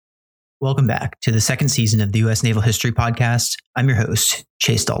Welcome back to the second season of the U.S. Naval History Podcast. I'm your host,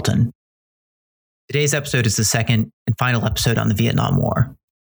 Chase Dalton. Today's episode is the second and final episode on the Vietnam War.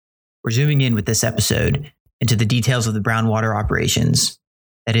 We're zooming in with this episode into the details of the Brownwater operations.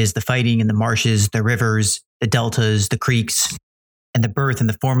 That is, the fighting in the marshes, the rivers, the deltas, the creeks, and the birth and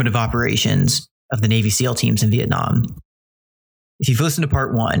the formative operations of the Navy SEAL teams in Vietnam. If you've listened to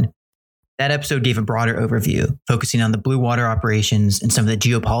part one, that episode gave a broader overview, focusing on the Blue Water operations and some of the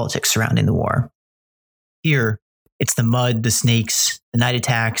geopolitics surrounding the war. Here, it's the mud, the snakes, the night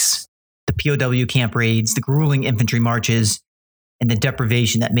attacks, the POW camp raids, the grueling infantry marches, and the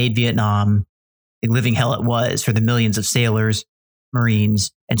deprivation that made Vietnam the living hell it was for the millions of sailors,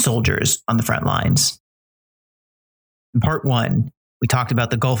 Marines, and soldiers on the front lines. In part one, we talked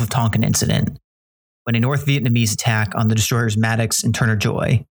about the Gulf of Tonkin incident, when a North Vietnamese attack on the destroyers Maddox and Turner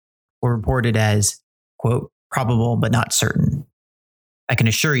Joy were reported as, quote, probable but not certain. I can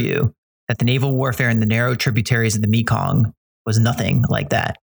assure you that the naval warfare in the narrow tributaries of the Mekong was nothing like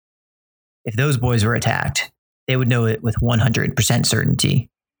that. If those boys were attacked, they would know it with 100%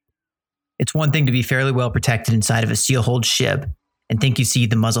 certainty. It's one thing to be fairly well protected inside of a seal-hulled ship and think you see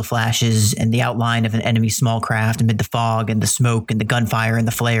the muzzle flashes and the outline of an enemy small craft amid the fog and the smoke and the gunfire and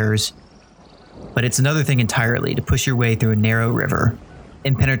the flares. But it's another thing entirely to push your way through a narrow river,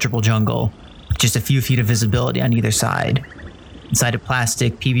 impenetrable jungle, with just a few feet of visibility on either side, inside a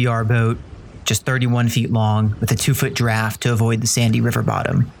plastic PBR boat, just 31 feet long, with a 2-foot draft to avoid the sandy river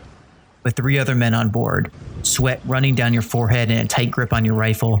bottom. With 3 other men on board, sweat running down your forehead and a tight grip on your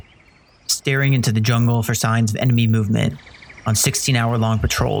rifle, staring into the jungle for signs of enemy movement on 16-hour-long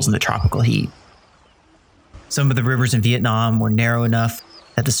patrols in the tropical heat. Some of the rivers in Vietnam were narrow enough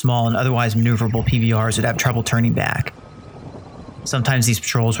that the small and otherwise maneuverable PBRs would have trouble turning back. Sometimes these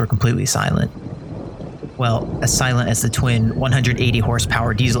patrols were completely silent. Well, as silent as the twin 180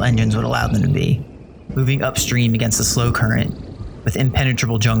 horsepower diesel engines would allow them to be, moving upstream against the slow current, with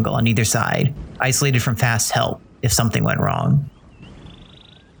impenetrable jungle on either side, isolated from fast help if something went wrong.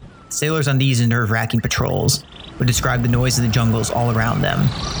 Sailors on these nerve-wracking patrols would describe the noise of the jungles all around them,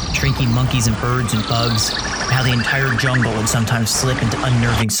 shrinking monkeys and birds and bugs, and how the entire jungle would sometimes slip into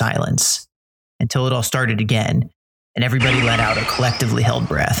unnerving silence, until it all started again, and everybody let out a collectively held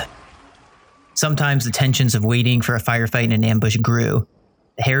breath. Sometimes the tensions of waiting for a firefight in an ambush grew.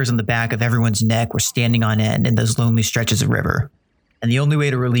 The hairs on the back of everyone's neck were standing on end in those lonely stretches of river, and the only way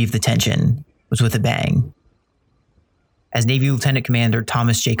to relieve the tension was with a bang. As Navy Lieutenant Commander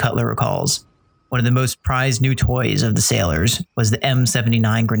Thomas J. Cutler recalls, one of the most prized new toys of the sailors was the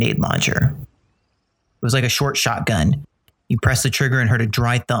M79 grenade launcher. It was like a short shotgun. You pressed the trigger and heard a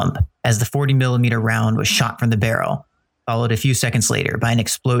dry thump as the 40-millimeter round was shot from the barrel, followed a few seconds later by an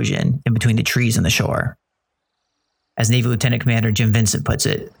explosion in between the trees and the shore. As Navy Lieutenant Commander Jim Vincent puts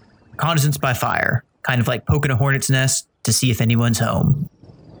it, reconnaissance by fire, kind of like poking a hornet's nest to see if anyone's home.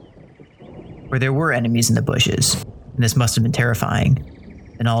 Where there were enemies in the bushes, and this must have been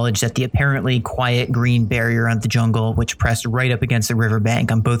terrifying, the knowledge that the apparently quiet green barrier on the jungle, which pressed right up against the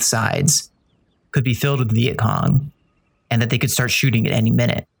riverbank on both sides, could be filled with Viet Cong, and that they could start shooting at any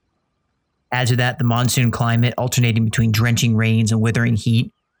minute. Add to that the monsoon climate alternating between drenching rains and withering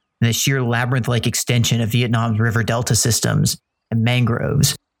heat, and the sheer labyrinth-like extension of Vietnam's river delta systems and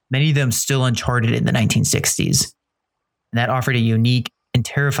mangroves, many of them still uncharted in the 1960s. And that offered a unique and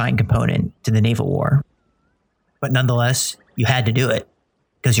terrifying component to the naval war. But nonetheless, you had to do it,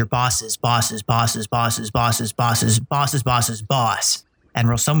 because your boss,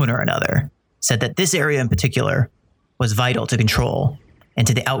 Admiral someone or another, said that this area in particular was vital to control and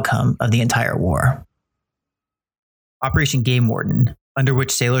to the outcome of the entire war. Operation Game Warden, under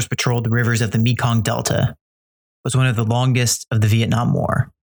which sailors patrolled the rivers of the Mekong Delta, was one of the longest of the Vietnam War,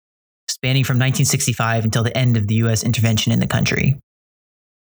 spanning from 1965 until the end of the U.S. intervention in the country.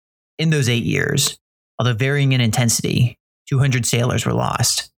 In those 8 years, although varying in intensity, 200 sailors were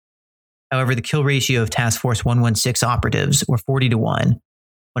lost. However, the kill ratio of Task Force 116 operatives were 40-1,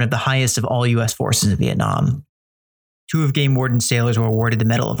 one of the highest of all U.S. forces in Vietnam. 2 of Game Warden's sailors were awarded the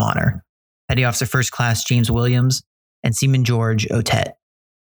Medal of Honor, Petty Officer First Class James Williams and Seaman George Otet.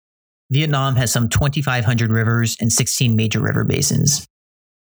 Vietnam has some 2,500 rivers and 16 major river basins.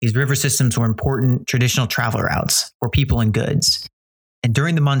 These river systems were important traditional travel routes for people and goods. And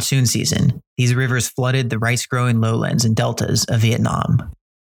during the monsoon season, these rivers flooded the rice-growing lowlands and deltas of Vietnam.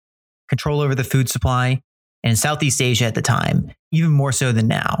 Control over the food supply, and in Southeast Asia at the time, even more so than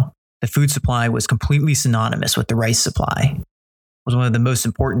now, the food supply was completely synonymous with the rice supply. It was one of the most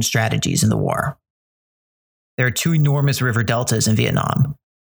important strategies in the war. There are 2 enormous river deltas in Vietnam,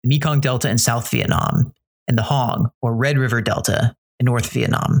 the Mekong Delta in South Vietnam, and the Hong, or Red River Delta, in North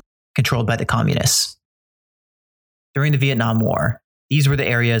Vietnam. controlled by the communists. During the Vietnam War, these were the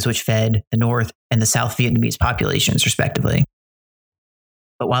areas which fed the North and the South Vietnamese populations, respectively.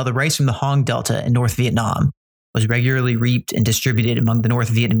 But while the rice from the Hong Delta in North Vietnam was regularly reaped and distributed among the North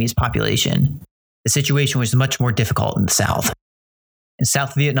Vietnamese population, the situation was much more difficult in the South. In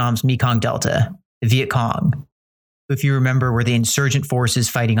South Vietnam's Mekong Delta, the Viet Cong, who, if you remember, were the insurgent forces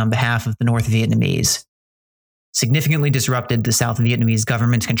fighting on behalf of the North Vietnamese, significantly disrupted the South Vietnamese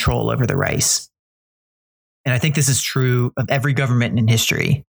government's control over the rice. And I think this is true of every government in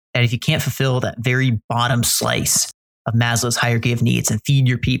history, that if you can't fulfill that very bottom slice of Maslow's hierarchy of needs and feed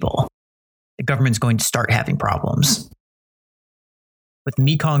your people, the government's going to start having problems. With the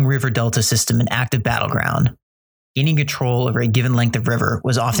Mekong River Delta system an active battleground, gaining control over a given length of river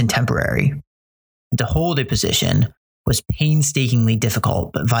was often temporary, and to hold a position was painstakingly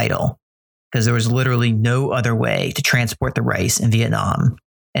difficult but vital, because there was literally no other way to transport the rice in Vietnam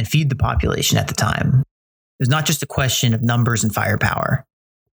and feed the population at the time. It was not just a question of numbers and firepower.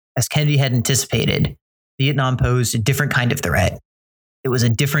 As Kennedy had anticipated, Vietnam posed a different kind of threat. It was a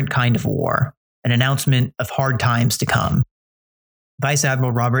different kind of war, an announcement of hard times to come. Vice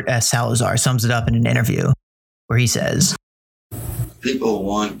Admiral Robert S. Salazar sums it up in an interview where he says, "People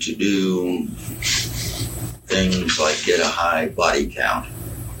want to do things like get a high body count.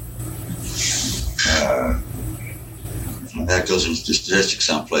 That goes into statistics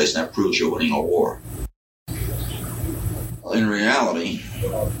someplace, and that proves you're winning a war. Well, in reality,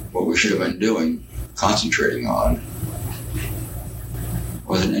 what we should have been doing, concentrating on,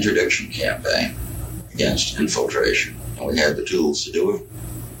 was an interdiction campaign against infiltration. And we had the tools to do it.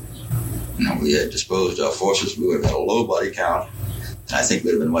 And we had disposed our forces. We would have had a low body count, and I think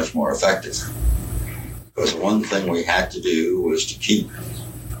we'd have been much more effective. Because one thing we had to do was to keep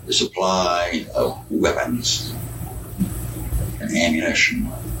the supply of weapons and ammunition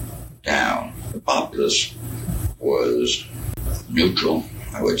down. The populace was neutral,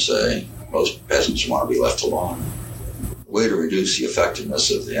 I would say. Most peasants want to be left alone. The way to reduce the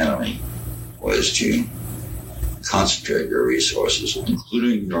effectiveness of the enemy was to concentrate your resources,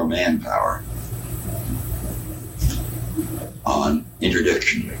 including your manpower, on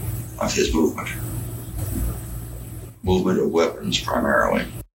interdiction of his movement of weapons primarily."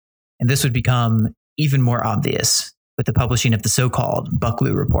 And this would become even more obvious with the publishing of the so-called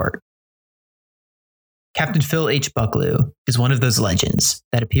Bucklew Report. Captain Phil H. Bucklew is one of those legends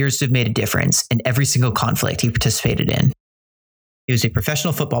that appears to have made a difference in every single conflict he participated in. He was a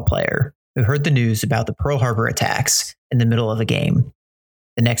professional football player who heard the news about the Pearl Harbor attacks in the middle of a game.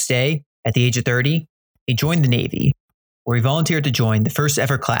 The next day, at the age of 30, he joined the Navy, where he volunteered to join the first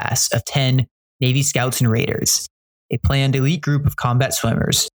ever class of 10 Navy Scouts and Raiders, a planned elite group of combat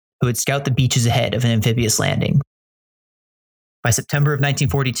swimmers who would scout the beaches ahead of an amphibious landing. By September of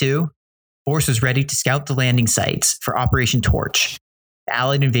 1942, the force was ready to scout the landing sites for Operation Torch, the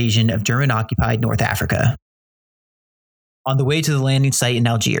Allied invasion of German-occupied North Africa. On the way to the landing site in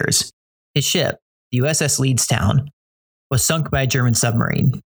Algiers, his ship, the USS Leedstown, was sunk by a German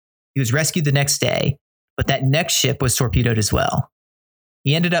submarine. He was rescued the next day, but that next ship was torpedoed as well.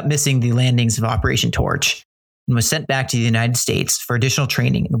 He ended up missing the landings of Operation Torch and was sent back to the United States for additional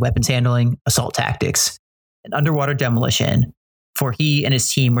training in weapons handling, assault tactics, and underwater demolition, before he and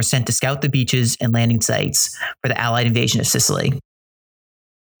his team were sent to scout the beaches and landing sites for the Allied invasion of Sicily.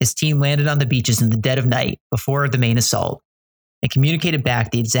 His team landed on the beaches in the dead of night before the main assault and communicated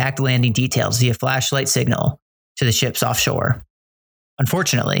back the exact landing details via flashlight signal to the ships offshore.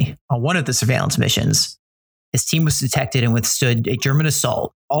 Unfortunately, on one of the surveillance missions, his team was detected and withstood a German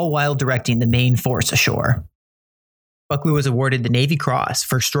assault, all while directing the main force ashore. Bucklew was awarded the Navy Cross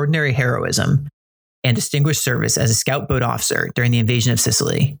for extraordinary heroism and distinguished service as a scout boat officer during the invasion of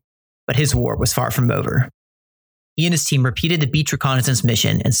Sicily, but his war was far from over. He and his team repeated the beach reconnaissance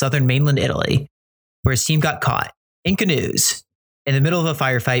mission in southern mainland Italy, where his team got caught, in canoes, in the middle of a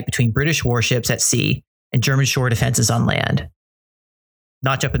firefight between British warships at sea and German shore defenses on land.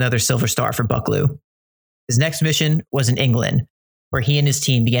 Notch up another Silver Star for Bucklew. His next mission was in England, where he and his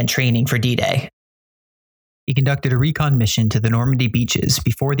team began training for D-Day. He conducted a recon mission to the Normandy beaches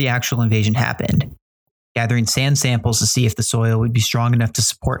before the actual invasion happened, gathering sand samples to see if the soil would be strong enough to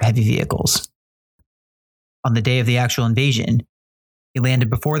support heavy vehicles. On the day of the actual invasion, he landed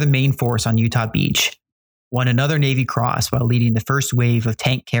before the main force on Utah Beach, won another Navy Cross while leading the first wave of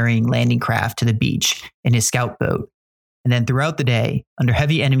tank-carrying landing craft to the beach in his scout boat, and then throughout the day, under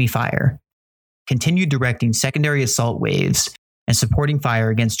heavy enemy fire, continued directing secondary assault waves and supporting fire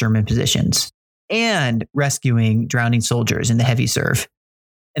against German positions, and rescuing drowning soldiers in the heavy surf,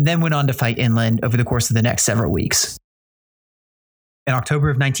 and then went on to fight inland over the course of the next several weeks. In October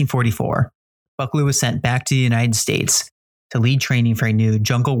of 1944, Bucklew was sent back to the United States to lead training for a new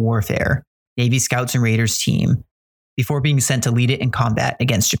jungle warfare Navy Scouts and Raiders team before being sent to lead it in combat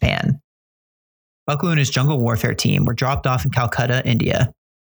against Japan. Bucklew and his jungle warfare team were dropped off in Calcutta, India,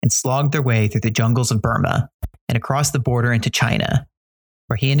 and slogged their way through the jungles of Burma and across the border into China,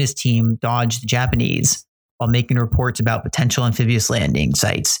 where he and his team dodged the Japanese while making reports about potential amphibious landing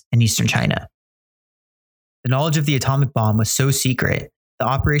sites in eastern China. The knowledge of the atomic bomb was so secret, the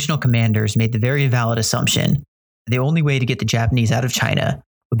operational commanders made the very valid assumption that the only way to get the Japanese out of China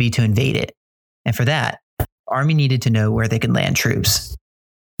would be to invade it, and for that, the army needed to know where they could land troops.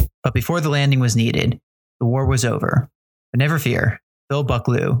 But before the landing was needed, the war was over. But never fear, Bill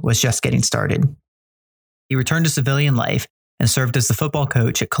Bucklew was just getting started. He returned to civilian life and served as the football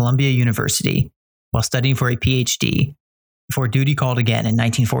coach at Columbia University while studying for a PhD before duty called again in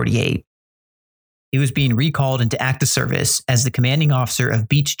 1948. He was being recalled into active service as the commanding officer of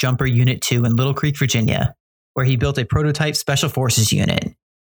Beach Jumper Unit 2 in Little Creek, Virginia, where he built a prototype special forces unit,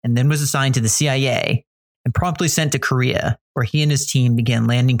 and then was assigned to the CIA and promptly sent to Korea, where he and his team began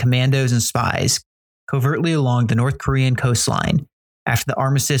landing commandos and spies covertly along the North Korean coastline after the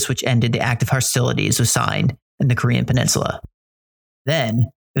armistice which ended the active hostilities was signed in the Korean Peninsula.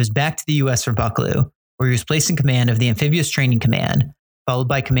 Then, it was back to the U.S. for Bucklew, where he was placed in command of the Amphibious Training Command, followed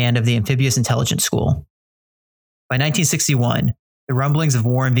by command of the Amphibious Intelligence School. By 1961, the rumblings of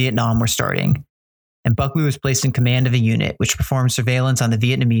war in Vietnam were starting, and Bucklew was placed in command of a unit which performed surveillance on the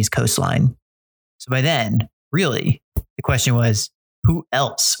Vietnamese coastline. So by then, really, the question was, who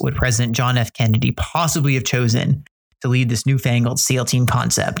else would President John F. Kennedy possibly have chosen to lead this newfangled SEAL team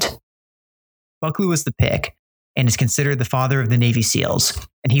concept? Bucklew was the pick and is considered the father of the Navy SEALs,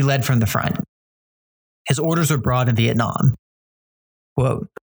 and he led from the front. His orders were broad in Vietnam. Quote,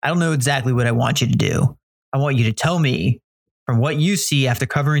 "I don't know exactly what I want you to do. I want you to tell me, from what you see after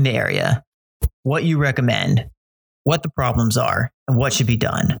covering the area, what you recommend, what the problems are, and what should be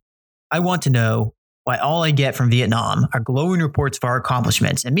done. I want to know why all I get from Vietnam are glowing reports of our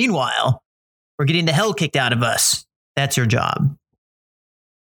accomplishments, and meanwhile, we're getting the hell kicked out of us. That's your job."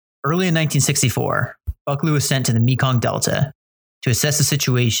 Early in 1964, Bucklew was sent to the Mekong Delta to assess the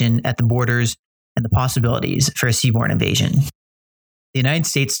situation at the borders and the possibilities for a seaborne invasion. The United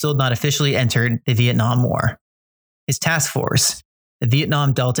States still had not officially entered the Vietnam War. His task force, the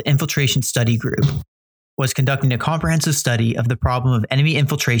Vietnam Delta Infiltration Study Group, was conducting a comprehensive study of the problem of enemy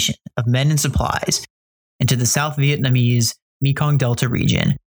infiltration of men and supplies into the South Vietnamese Mekong Delta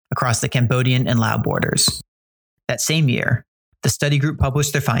region across the Cambodian and Lao borders. That same year, the study group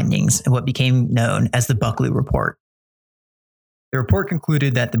published their findings in what became known as the Bucklew Report. The report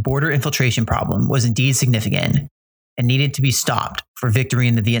concluded that the border infiltration problem was indeed significant and needed to be stopped for victory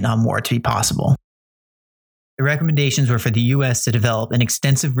in the Vietnam War to be possible. The recommendations were for the U.S. to develop an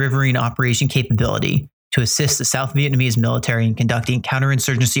extensive riverine operation capability to assist the South Vietnamese military in conducting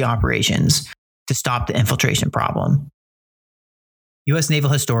counterinsurgency operations to stop the infiltration problem. U.S.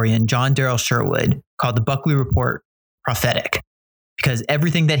 naval historian John Darrell Sherwood called the Bucklew Report prophetic because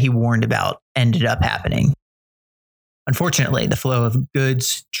everything that he warned about ended up happening. Unfortunately, the flow of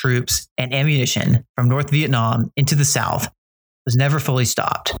goods, troops, and ammunition from North Vietnam into the South was never fully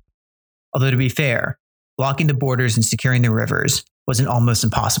stopped. Although to be fair, blocking the borders and securing the rivers was an almost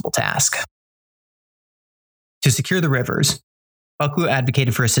impossible task. To secure the rivers, Bucklew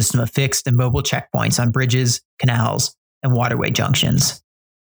advocated for a system of fixed and mobile checkpoints on bridges, canals, and waterway junctions.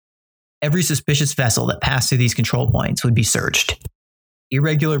 Every suspicious vessel that passed through these control points would be searched.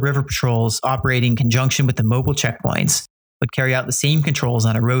 Irregular river patrols operating in conjunction with the mobile checkpoints would carry out the same controls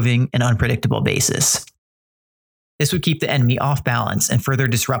on a roving and unpredictable basis. This would keep the enemy off balance and further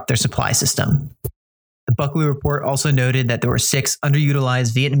disrupt their supply system. The Bucklew Report also noted that there were 6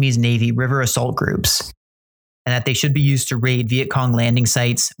 underutilized Vietnamese Navy river assault groups, and that they should be used to raid Viet Cong landing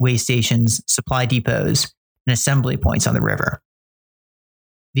sites, way stations, supply depots, and assembly points on the river.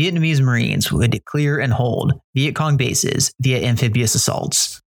 Vietnamese Marines would clear and hold Viet Cong bases via amphibious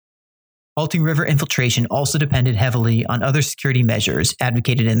assaults. Halting river infiltration also depended heavily on other security measures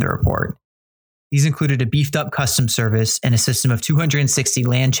advocated in the report. These included a beefed-up customs service and a system of 260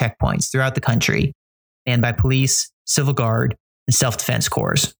 land checkpoints throughout the country, manned by police, civil guard, and self-defense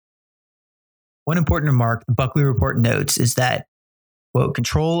corps. One important remark the Bucklew Report notes is that, quote,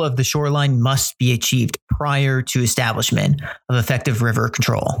 "control of the shoreline must be achieved prior to establishment of effective river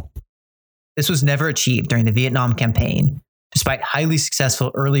control." This was never achieved during the Vietnam campaign, despite highly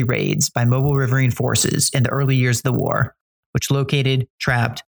successful early raids by mobile riverine forces in the early years of the war, which located,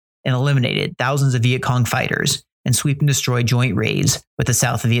 trapped, and eliminated thousands of Viet Cong fighters and sweep and destroy joint raids with the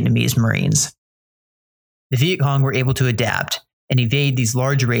South Vietnamese Marines. The Viet Cong were able to adapt and evade these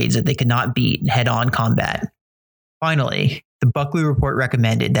large raids that they could not beat in head-on combat. Finally, the Buckley Report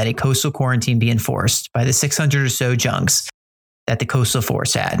recommended that a coastal quarantine be enforced by the 600 or so junks that the coastal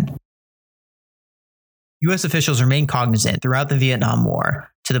force had. U.S. officials remained cognizant throughout the Vietnam War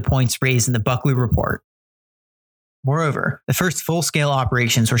to the points raised in the Buckley Report. Moreover, the first full-scale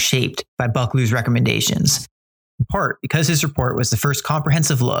operations were shaped by Buckley's recommendations, in part because his report was the first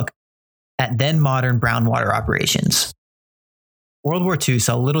comprehensive look at then-modern Brownwater operations. World War II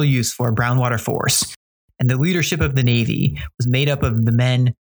saw little use for a Brownwater force, and the leadership of the Navy was made up of the men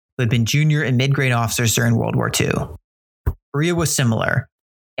who had been junior and mid-grade officers during World War II. Korea was similar,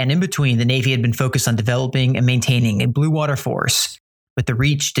 and in between, the Navy had been focused on developing and maintaining a blue water force with the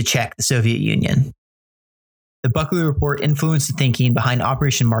reach to check the Soviet Union. The Buckley Report influenced the thinking behind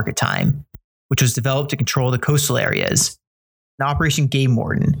Operation Market Time, which was developed to control the coastal areas, and Operation Game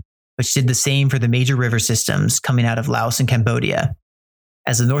Warden, which did the same for the major river systems coming out of Laos and Cambodia,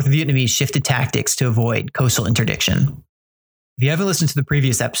 as the North Vietnamese shifted tactics to avoid coastal interdiction. If you haven't listened to the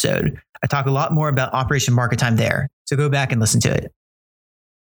previous episode, I talk a lot more about Operation Market Time there, so go back and listen to it.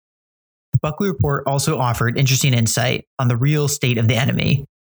 The Buckley Report also offered interesting insight on the real state of the enemy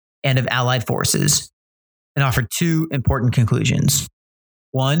and of Allied forces, and offered two important conclusions.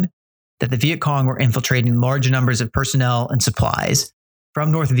 One, that the Viet Cong were infiltrating large numbers of personnel and supplies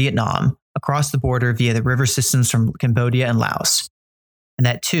from North Vietnam across the border via the river systems from Cambodia and Laos. And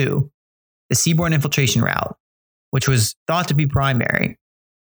that two, the seaborne infiltration route, which was thought to be primary,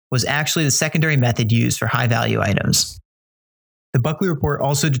 was actually the secondary method used for high-value items. The Buckley Report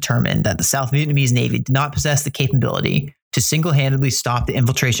also determined that the South Vietnamese Navy did not possess the capability to single-handedly stop the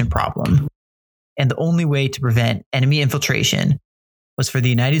infiltration problem, and the only way to prevent enemy infiltration was for the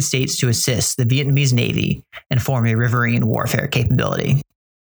United States to assist the Vietnamese Navy and form a riverine warfare capability.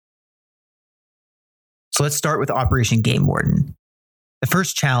 So let's start with Operation Game Warden. The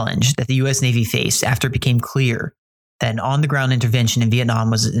first challenge that the U.S. Navy faced after it became clear that an on-the-ground intervention in Vietnam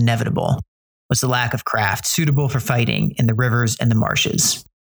was inevitable was the lack of craft suitable for fighting in the rivers and the marshes.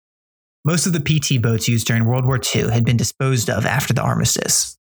 Most of the PT boats used during World War II had been disposed of after the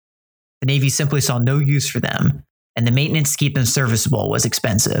armistice. The Navy simply saw no use for them, and the maintenance to keep them serviceable was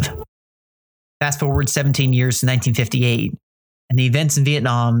expensive. Fast forward 17 years to 1958, and the events in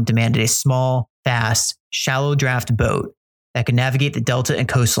Vietnam demanded a small, fast, shallow draft boat that could navigate the delta and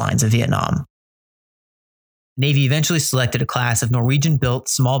coastlines of Vietnam. The Navy eventually selected a class of Norwegian-built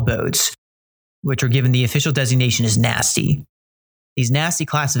small boats, which were given the official designation as Nasty. These Nasty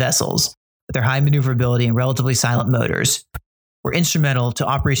class vessels, with their high maneuverability and relatively silent motors, were instrumental to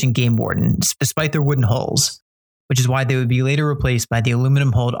Operation Game Warden despite their wooden hulls, which is why they would be later replaced by the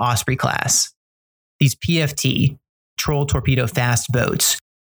aluminum-hulled Osprey class. These PFT, Patrol Torpedo Fast boats,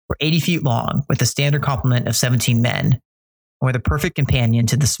 were 80 feet long with a standard complement of 17 men, and were the perfect companion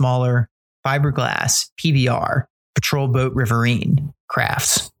to the smaller, fiberglass, PBR, Patrol Boat Riverine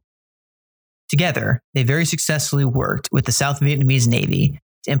crafts. Together, they very successfully worked with the South Vietnamese Navy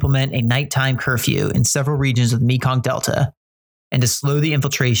to implement a nighttime curfew in several regions of the Mekong Delta and to slow the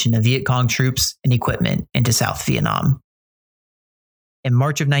infiltration of Viet Cong troops and equipment into South Vietnam. In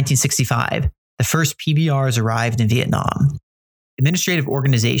March of 1965, the first PBRs arrived in Vietnam. Administrative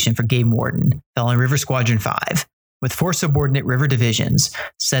organization for Game Warden fell on River Squadron 5, with 4 subordinate river divisions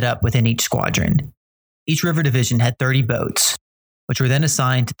set up within each squadron. Each river division had 30 boats, which were then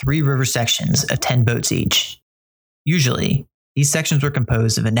assigned to 3 river sections of 10 boats each. Usually, these sections were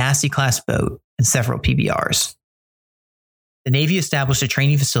composed of a Nasty-class boat and several PBRs. The Navy established a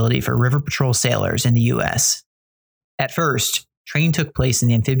training facility for river patrol sailors in the U.S. At first, training took place in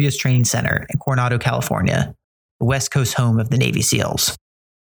the Amphibious Training Center in Coronado, California, the West Coast home of the Navy SEALs.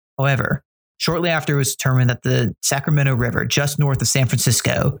 However, shortly after it was determined that the Sacramento River just north of San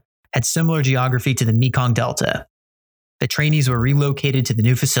Francisco had similar geography to the Mekong Delta, the trainees were relocated to the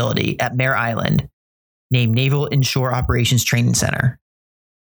new facility at Mare Island, named Naval Inshore Operations Training Center.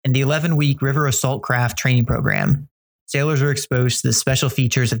 In the 11-week River Assault Craft training program, sailors were exposed to the special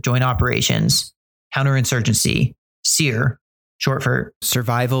features of joint operations, counterinsurgency, SEER, short for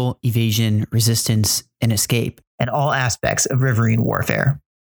Survival, Evasion, Resistance, and Escape, and all aspects of riverine warfare.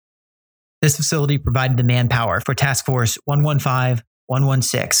 This facility provided the manpower for Task Force 115,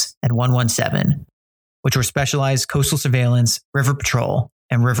 116, and 117, which were specialized coastal surveillance, river patrol,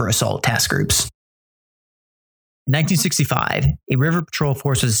 and river assault task groups. In 1965, a river patrol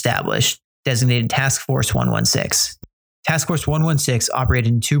force was established, designated Task Force 116. Task Force 116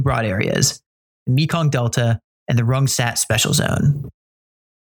 operated in 2 broad areas, the Mekong Delta and the Rung Sat Special Zone.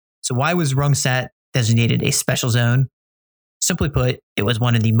 So why was Rung Sat designated a special zone? Simply put, it was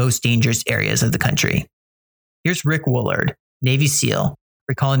one of the most dangerous areas of the country. Here's Rick Woolard, Navy SEAL,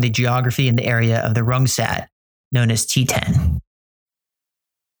 recalling the geography in the area of the Rungsat, known as T10.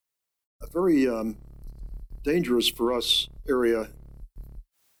 A very dangerous for us area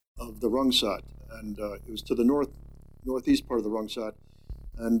of the Rungsat, and it was to the northeast part of the Rungsat,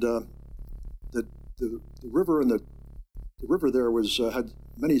 and the river and the river there was had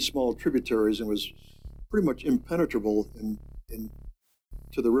many small tributaries and was pretty much impenetrable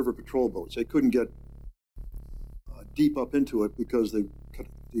to the river patrol boats. They couldn't get deep up into it because the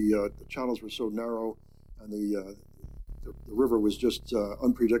channels were so narrow, and the river was just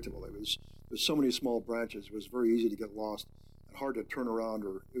unpredictable. There's so many small branches. It was very easy to get lost and hard to turn around,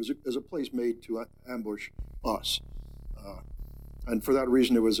 or it was a place made to ambush us. And for that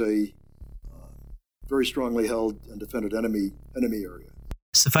reason, it was a very strongly held and defended enemy area.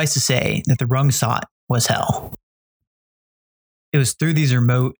 Suffice to say that the Rungsat was hell. It was through these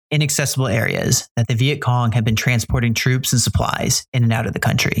remote, inaccessible areas that the Viet Cong had been transporting troops and supplies in and out of the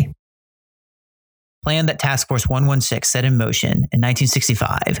country. The plan that Task Force 116 set in motion in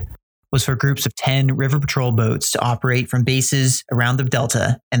 1965 was for groups of 10 river patrol boats to operate from bases around the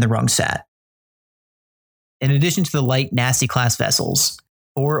Delta and the Rungsat. In addition to the light Nasty class vessels,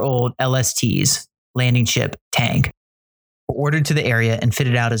 4 old LSTs, landing ship tank, were ordered to the area and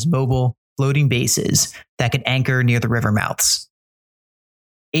fitted out as mobile, floating bases that could anchor near the river mouths.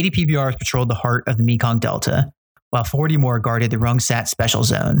 80 PBRs patrolled the heart of the Mekong Delta, while 40 more guarded the Rungsat Special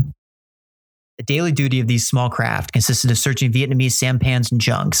Zone. The daily duty of these small craft consisted of searching Vietnamese sampans and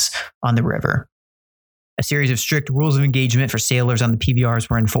junks on the river. A series of strict rules of engagement for sailors on the PBRs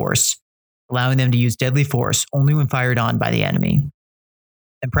were enforced, allowing them to use deadly force only when fired on by the enemy.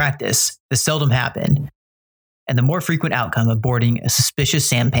 In practice, this seldom happened, and the more frequent outcome of boarding a suspicious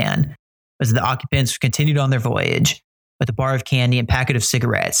sampan was that the occupants continued on their voyage with a bar of candy and packet of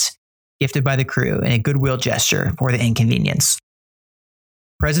cigarettes gifted by the crew in a goodwill gesture for the inconvenience.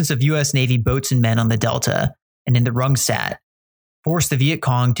 The presence of U.S. Navy boats and men on the Delta and in the Rungsat forced the Viet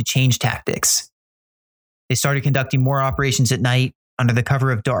Cong to change tactics. They started conducting more operations at night under the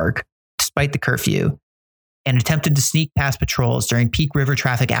cover of dark, despite the curfew, and attempted to sneak past patrols during peak river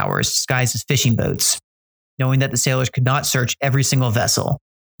traffic hours disguised as fishing boats, knowing that the sailors could not search every single vessel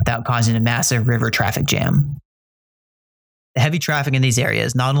without causing a massive river traffic jam. The heavy traffic in these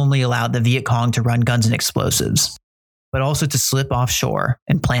areas not only allowed the Viet Cong to run guns and explosives, but also to slip offshore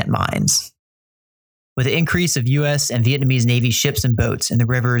and plant mines. With the increase of U.S. and Vietnamese Navy ships and boats in the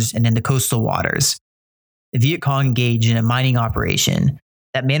rivers and in the coastal waters, the Viet Cong engaged in a mining operation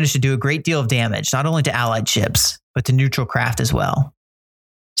that managed to do a great deal of damage not only to Allied ships, but to neutral craft as well.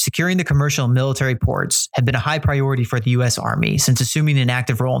 Securing the commercial and military ports had been a high priority for the U.S. Army since assuming an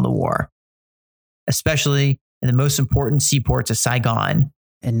active role in the war, especially in the most important seaports of Saigon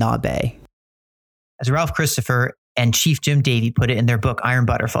and Na Bay. As Ralph Christopher and Chief Jim Davey put it in their book Iron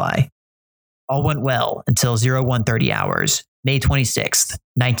Butterfly, all went well until 0130 hours, May 26,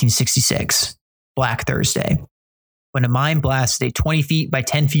 1966, Black Thursday, when a mine blasted a 20 feet by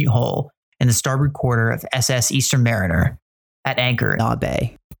 10 feet hole in the starboard quarter of SS Eastern Mariner at anchor in Na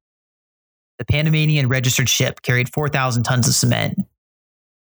Bay. The Panamanian registered ship carried 4,000 tons of cement.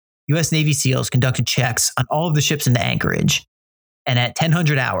 U.S. Navy SEALs conducted checks on all of the ships in the anchorage, and at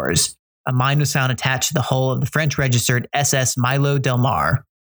 1000 hours, a mine was found attached to the hull of the French-registered SS Milo Del Mar.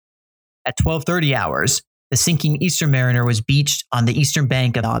 At 1230 hours, the sinking Eastern Mariner was beached on the eastern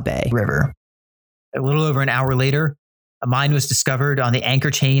bank of Na Bay River. A little over an hour later, a mine was discovered on the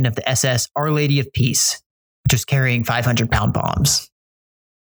anchor chain of the SS Our Lady of Peace, which was carrying 500-pound bombs.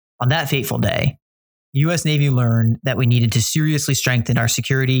 On that fateful day, the U.S. Navy learned that we needed to seriously strengthen our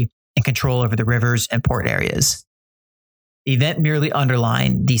security and control over the rivers and port areas. The event merely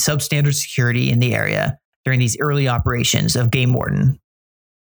underlined the substandard security in the area during these early operations of Game Warden.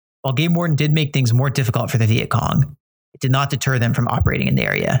 While Game Warden did make things more difficult for the Viet Cong, it did not deter them from operating in the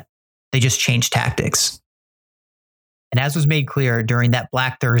area. They just changed tactics. And as was made clear during that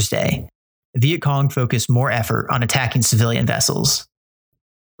Black Thursday, the Viet Cong focused more effort on attacking civilian vessels.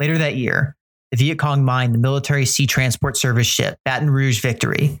 Later that year, the Viet Cong mined the military sea transport service ship Baton Rouge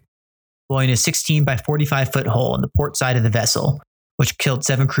Victory, blowing a 16 by 45 foot hole in the port side of the vessel, which killed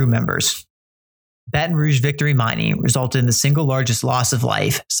 7 crew members. Baton Rouge Victory mining resulted in the single largest loss of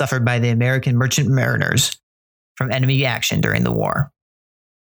life suffered by the American merchant mariners from enemy action during the war.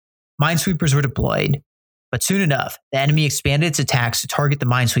 Minesweepers were deployed, but soon enough, the enemy expanded its attacks to target the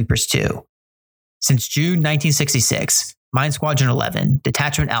minesweepers too. Since June 1966, Mine Squadron 11,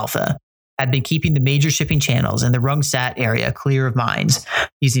 Detachment Alpha, had been keeping the major shipping channels in the Rungsat area clear of mines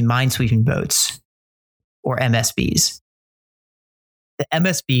using minesweeping boats, or MSBs. The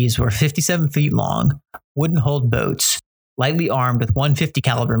MSBs were 57 feet long, wooden-hulled boats lightly armed with one 50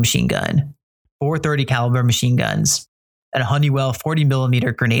 caliber machine gun, 4 30 caliber machine guns, and a Honeywell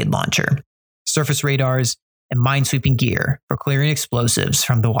 40mm grenade launcher, surface radars, and minesweeping gear for clearing explosives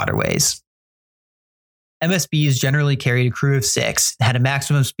from the waterways. MSBs generally carried a crew of 6 and had a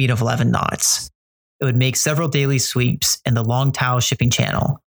maximum speed of 11 knots. It would make several daily sweeps in the Long Tao shipping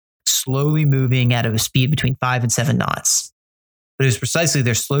channel, slowly moving at a speed between 5 and 7 knots. But it was precisely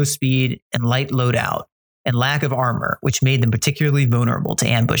their slow speed and light loadout and lack of armor which made them particularly vulnerable to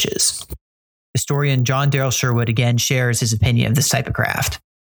ambushes. Historian John Darrell Sherwood again shares his opinion of this type of craft.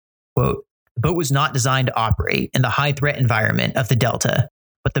 Quote, "The boat was not designed to operate in the high-threat environment of the Delta,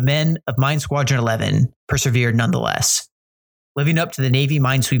 but the men of Mine Squadron 11 persevered nonetheless, living up to the Navy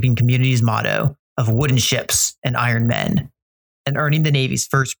minesweeping community's motto of wooden ships and iron men, and earning the Navy's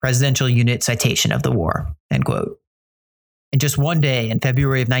first presidential unit citation of the war." End quote. In just one day in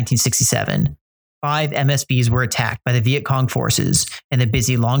February of 1967, 5 MSBs were attacked by the Viet Cong forces in the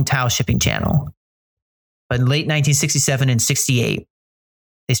busy Long Tao shipping channel. But in late 1967 and 68,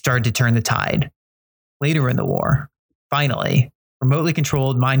 they started to turn the tide. Later in the war, finally, remotely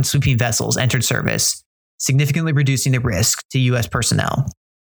controlled minesweeping vessels entered service, significantly reducing the risk to U.S. personnel.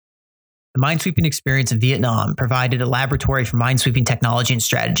 The minesweeping experience in Vietnam provided a laboratory for minesweeping technology and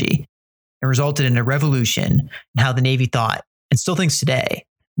strategy, and resulted in a revolution in how the Navy thought, and still thinks today,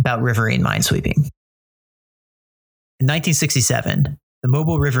 about riverine minesweeping. In 1967, the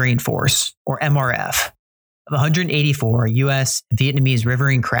Mobile Riverine Force, or MRF, of 184 U.S. and Vietnamese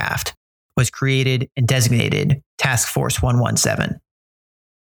riverine craft was created and designated Task Force 117.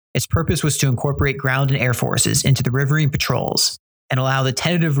 Its purpose was to incorporate ground and air forces into the riverine patrols and allow the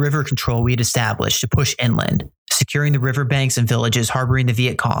tentative river control we had established to push inland, securing the riverbanks and villages harboring the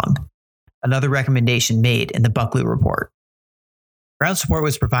Viet Cong, another recommendation made in the Buckley Report. Ground support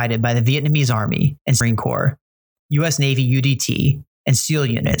was provided by the Vietnamese Army and Marine Corps, U.S. Navy UDT, and SEAL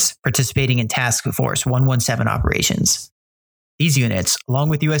units participating in Task Force 117 operations. These units, along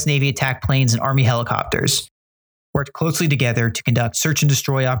with U.S. Navy attack planes and Army helicopters, worked closely together to conduct search and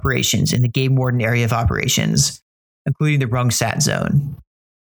destroy operations in the Game Warden area of operations, including the Rung Sat Zone.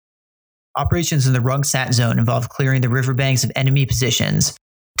 Operations in the Rung Sat Zone involved clearing the riverbanks of enemy positions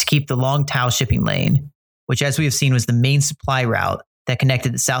to keep the Long Tao shipping lane, which, as we have seen, was the main supply route that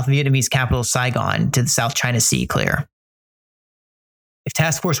connected the South Vietnamese capital Saigon to the South China Sea clear. If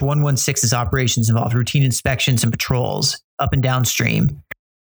Task Force 116's operations involved routine inspections and patrols up and downstream,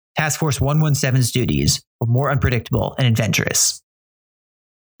 Task Force 117's duties were more unpredictable and adventurous.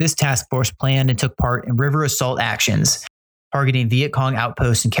 This task force planned and took part in river assault actions targeting Viet Cong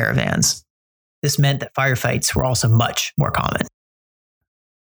outposts and caravans. This meant that firefights were also much more common.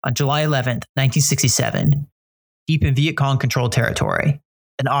 On July 11, 1967, deep in Viet Cong controlled territory,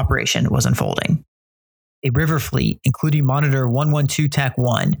 an operation was unfolding. A river fleet, including Monitor 112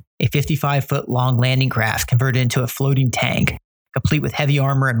 TAC-1, a 55-foot-long landing craft converted into a floating tank, complete with heavy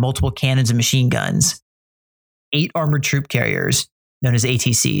armor and multiple cannons and machine guns, 8 armored troop carriers, known as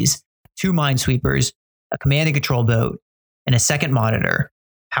ATCs, 2 minesweepers, a command and control boat, and a second monitor,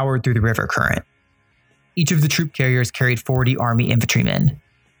 powered through the river current. Each of the troop carriers carried 40 Army infantrymen.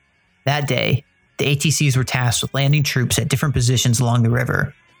 That day, the ATCs were tasked with landing troops at different positions along the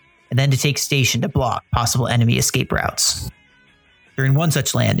river, and then to take station to block possible enemy escape routes. During one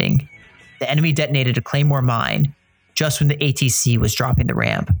such landing, the enemy detonated a Claymore mine just when the ATC was dropping the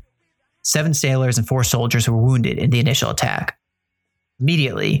ramp. 7 sailors and 4 soldiers were wounded in the initial attack.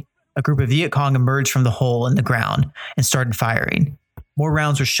 Immediately, a group of Viet Cong emerged from the hole in the ground and started firing. More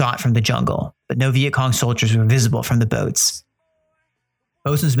rounds were shot from the jungle, but no Viet Cong soldiers were visible from the boats.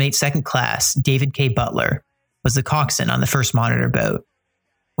 Bosun's mate second class, David K. Butler, was the coxswain on the first monitor boat.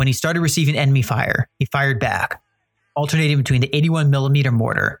 When he started receiving enemy fire, he fired back, alternating between the 81mm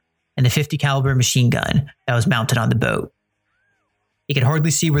mortar and the 50 caliber machine gun that was mounted on the boat. He could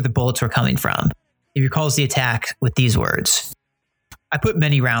hardly see where the bullets were coming from. He recalls the attack with these words: "I put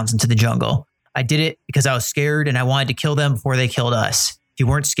many rounds into the jungle. I did it because I was scared and I wanted to kill them before they killed us. If you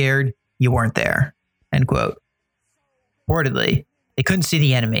weren't scared, you weren't there." End quote. Reportedly, they couldn't see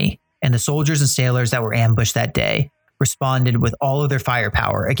the enemy, and the soldiers and sailors that were ambushed that day responded with all of their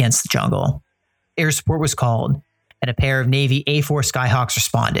firepower against the jungle. Air support was called, and a pair of Navy A-4 Skyhawks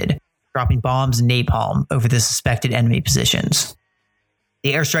responded, dropping bombs and napalm over the suspected enemy positions.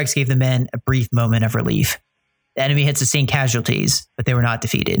 The airstrikes gave the men a brief moment of relief. The enemy had sustained casualties, but they were not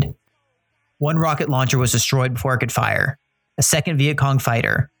defeated. 1 rocket launcher was destroyed before it could fire. A second Viet Cong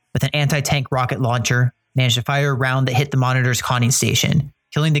fighter, with an anti-tank rocket launcher, managed to fire a round that hit the monitor's conning station,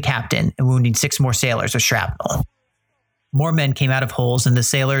 killing the captain and wounding 6 more sailors with shrapnel. More men came out of holes than the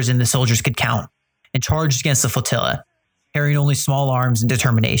sailors and the soldiers could count, and charged against the flotilla. carrying only small arms and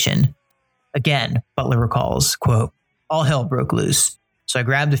determination. Again, Butler recalls, quote, all hell broke loose. So I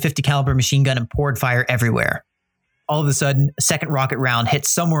grabbed a 50 caliber machine gun and poured fire everywhere. All of a sudden, a second rocket round hit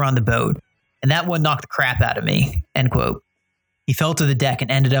somewhere on the boat, and that one knocked the crap out of me, end quote. He fell to the deck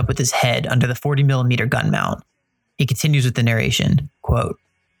and ended up with his head under the 40 millimeter gun mount. He continues with the narration, quote,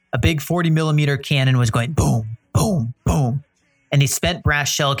 a big 40 millimeter cannon was going boom, boom, boom, and these spent brass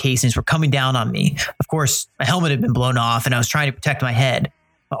shell casings were coming down on me. Of course, my helmet had been blown off and I was trying to protect my head.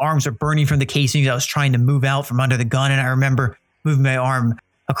 My arms were burning from the casings. I was trying to move out from under the gun, and I remember moving my arm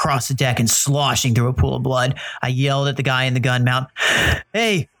across the deck and sloshing through a pool of blood. I yelled at the guy in the gun mount,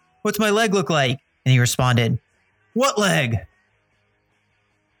 hey, what's my leg look like? And he responded, what leg?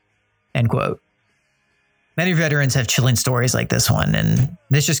 End quote. Many veterans have chilling stories like this one, and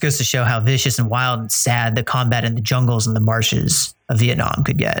this just goes to show how vicious and wild and sad the combat in the jungles and the marshes of Vietnam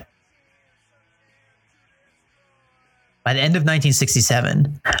could get. By the end of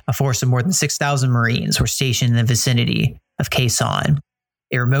 1967, a force of more than 6,000 Marines were stationed in the vicinity of Khe Sanh,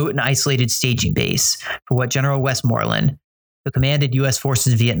 a remote and isolated staging base for what General Westmoreland, who commanded U.S.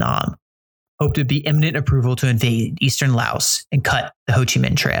 forces in Vietnam, hoped would be imminent approval to invade eastern Laos and cut the Ho Chi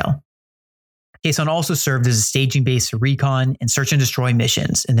Minh Trail. Khe Sanh also served as a staging base for recon and search and destroy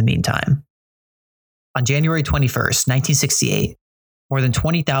missions in the meantime. On January 21st, 1968, more than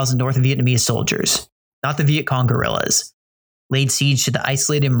 20,000 North Vietnamese soldiers, not the Viet Cong guerrillas, laid siege to the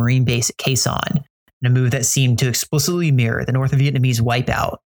isolated Marine base at Khe Sanh in a move that seemed to explicitly mirror the North Vietnamese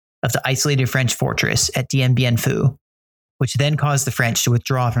wipeout of the isolated French fortress at Dien Bien Phu, which then caused the French to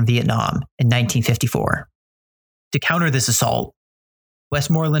withdraw from Vietnam in 1954. To counter this assault,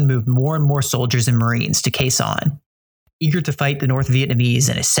 Westmoreland moved more and more soldiers and Marines to Khe Sanh, eager to fight the North Vietnamese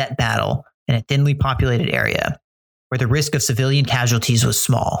in a set battle in a thinly populated area where the risk of civilian casualties was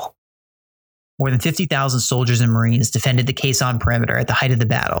small. More than 50,000 soldiers and Marines defended the Khe Sanh perimeter at the height of the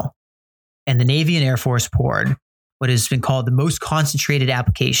battle, and the Navy and Air Force poured what has been called the most concentrated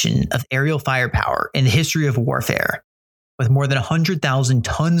application of aerial firepower in the history of warfare, with more than 100,000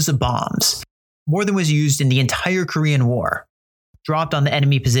 tons of bombs, more than was used in the entire Korean War, dropped on the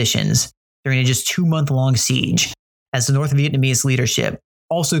enemy positions during a just 2-month-long siege, as the North Vietnamese leadership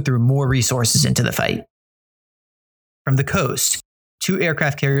also threw more resources into the fight. From the coast, 2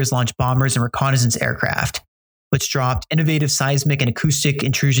 aircraft carriers launched bombers and reconnaissance aircraft, which dropped innovative seismic and acoustic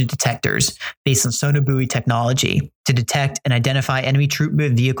intrusion detectors based on sonar buoy technology to detect and identify enemy troop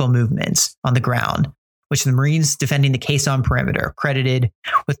vehicle movements on the ground, which the Marines defending the Khe Sanh perimeter credited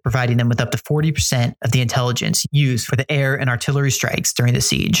with providing them with up to 40% of the intelligence used for the air and artillery strikes during the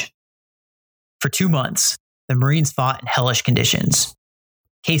siege. For 2 months, the Marines fought in hellish conditions.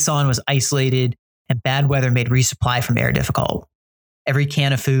 Khe Sanh was isolated, and bad weather made resupply from air difficult. Every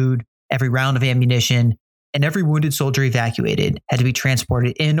can of food, every round of ammunition, and every wounded soldier evacuated had to be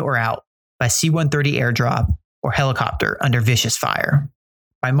transported in or out by C-130 airdrop or helicopter under vicious fire.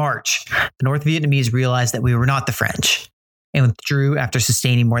 By March, the North Vietnamese realized that we were not the French and withdrew after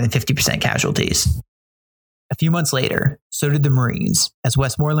sustaining more than 50% casualties. A few months later, so did the Marines, as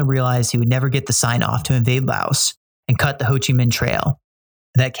Westmoreland realized he would never get the sign-off to invade Laos and cut the Ho Chi Minh Trail,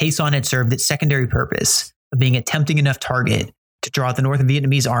 and that Khe Sanh had served its secondary purpose of being a tempting enough target to draw the North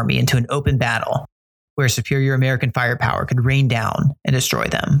Vietnamese army into an open battle where superior American firepower could rain down and destroy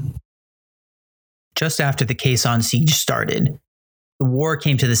them. Just after the Khe Sanh siege started, the war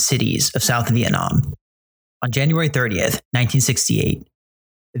came to the cities of South Vietnam. On January 30th, 1968,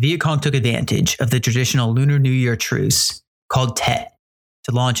 the Viet Cong took advantage of the traditional Lunar New Year truce called Tet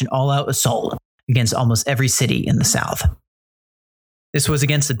to launch an all-out assault against almost every city in the South. This was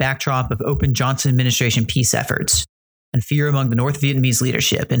against the backdrop of open Johnson administration peace efforts and fear among the North Vietnamese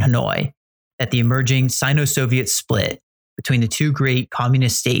leadership in Hanoi that the emerging Sino-Soviet split between the 2 great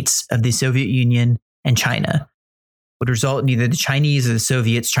communist states of the Soviet Union and China would result in either the Chinese or the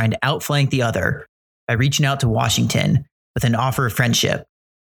Soviets trying to outflank the other by reaching out to Washington with an offer of friendship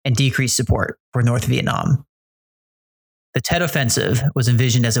and decreased support for North Vietnam. The Tet Offensive was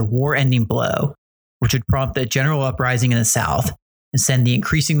envisioned as a war-ending blow, which would prompt a general uprising in the South and send the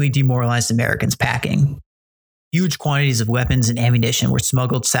increasingly demoralized Americans packing. Huge quantities of weapons and ammunition were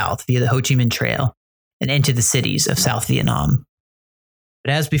smuggled south via the Ho Chi Minh Trail and into the cities of South Vietnam.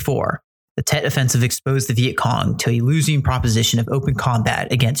 But as before, the Tet Offensive exposed the Viet Cong to a losing proposition of open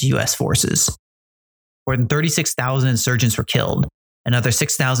combat against U.S. forces. More than 36,000 insurgents were killed, another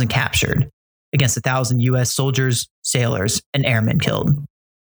 6,000 captured, against 1,000 U.S. soldiers, sailors, and airmen killed.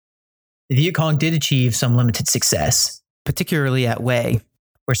 The Viet Cong did achieve some limited success, particularly at Hue,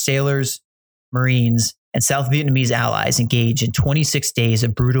 where sailors, Marines, and South Vietnamese allies engaged in 26 days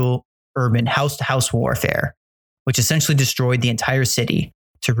of brutal urban house-to-house warfare which essentially destroyed the entire city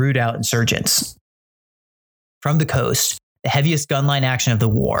to root out insurgents. From the coast, the heaviest gunline action of the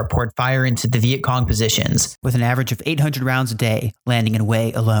war poured fire into the Viet Cong positions, with an average of 800 rounds a day landing in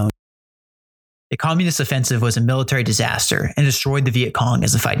Hue alone. The communist offensive was a military disaster and destroyed the Viet Cong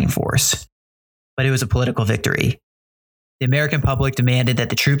as a fighting force. But it was a political victory. The American public demanded that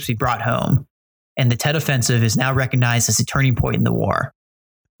the troops be brought home, and the Tet Offensive is now recognized as a turning point in the war,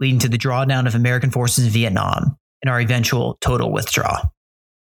 leading to the drawdown of American forces in Vietnam and our eventual total withdrawal.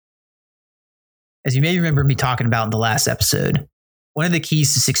 As you may remember me talking about in the last episode, one of the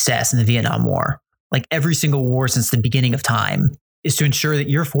keys to success in the Vietnam War, like every single war since the beginning of time, is to ensure that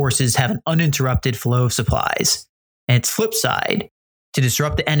your forces have an uninterrupted flow of supplies, and its flip side, to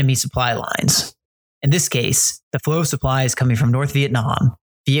disrupt the enemy supply lines. In this case, the flow of supplies coming from North Vietnam,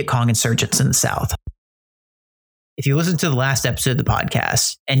 Viet Cong insurgents in the south. If you listened to the last episode of the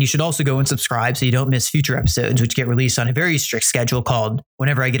podcast, and you should also go and subscribe so you don't miss future episodes, which get released on a very strict schedule called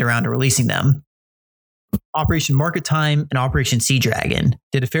whenever I get around to releasing them, Operation Market Time and Operation Sea Dragon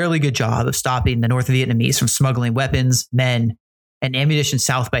did a fairly good job of stopping the North Vietnamese from smuggling weapons, men, and ammunition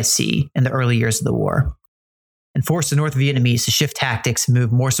south by sea in the early years of the war, and forced the North Vietnamese to shift tactics and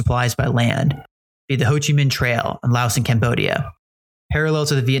move more supplies by land via the Ho Chi Minh Trail in Laos and Cambodia, parallel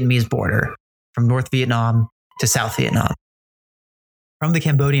to the Vietnamese border from North Vietnam to South Vietnam. From the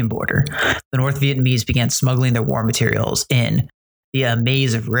Cambodian border, the North Vietnamese began smuggling their war materials in via a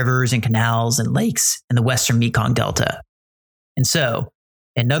maze of rivers and canals and lakes in the western Mekong Delta. And so,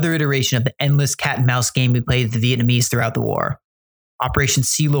 another iteration of the endless cat and mouse game we played with the Vietnamese throughout the war, Operation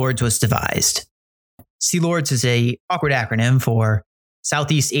Sea Lords was devised. Sea Lords is an awkward acronym for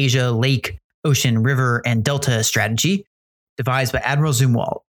Southeast Asia Lake, Ocean, River, and Delta Strategy, devised by Admiral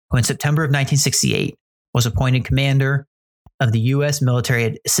Zumwalt, who in September of 1968 was appointed commander of the U.S.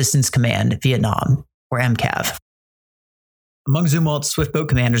 Military Assistance Command Vietnam, or MCAV. Among Zumwalt's swift boat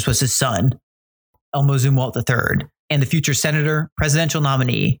commanders was his son, Elmo Zumwalt III, and the future senator, presidential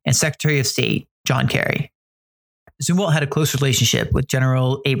nominee, and Secretary of State, John Kerry. Zumwalt had a close relationship with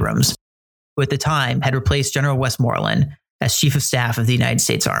General Abrams, who at the time had replaced General Westmoreland as Chief of Staff of the United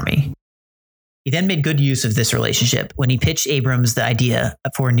States Army. He then made good use of this relationship when he pitched Abrams the idea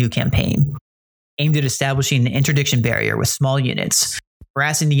for a new campaign, aimed at establishing an interdiction barrier with small units,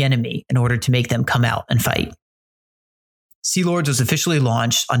 harassing the enemy in order to make them come out and fight. Sea Lords was officially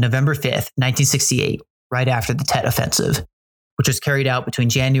launched on November 5th, 1968, right after the Tet Offensive, which was carried out between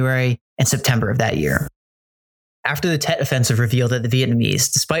January and September of that year. After the Tet Offensive revealed that the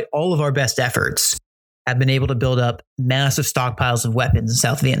Vietnamese, despite all of our best efforts, had been able to build up massive stockpiles of weapons in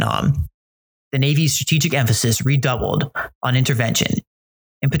South Vietnam, the Navy's strategic emphasis redoubled on intervention.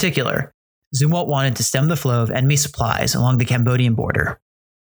 In particular, Zumwalt wanted to stem the flow of enemy supplies along the Cambodian border.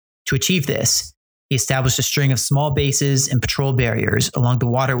 To achieve this, he established a string of small bases and patrol barriers along the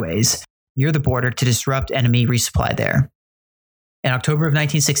waterways near the border to disrupt enemy resupply there. In October of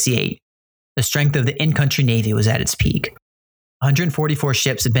 1968, the strength of the in-country Navy was at its peak. 144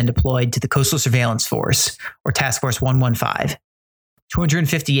 ships had been deployed to the Coastal Surveillance Force, or Task Force 115,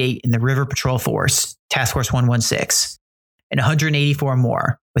 258 in the River Patrol Force, Task Force 116, and 184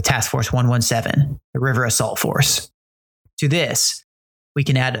 more with Task Force 117, the River Assault Force. To this, we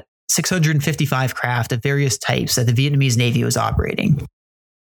can add 655 craft of various types that the Vietnamese Navy was operating.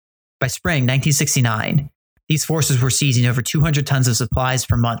 By spring 1969, these forces were seizing over 200 tons of supplies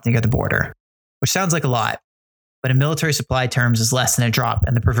per month near the border, which sounds like a lot, but in military supply terms is less than a drop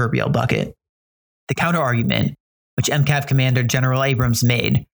in the proverbial bucket. The counter-argument, which MCAV Commander General Abrams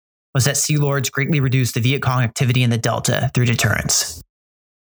made, was that Sea Lords greatly reduced the Viet Cong activity in the Delta through deterrence.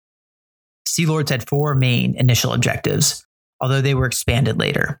 Sea Lords had four main initial objectives, although they were expanded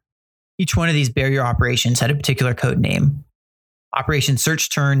later. Each one of these barrier operations had a particular code name. Operation Search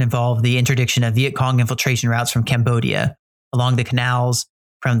Turn involved the interdiction of Viet Cong infiltration routes from Cambodia along the canals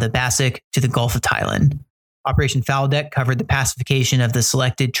from the Basik to the Gulf of Thailand. Operation Foul Deck covered the pacification of the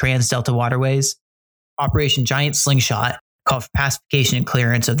selected trans-Delta waterways. Operation Giant Slingshot called for pacification and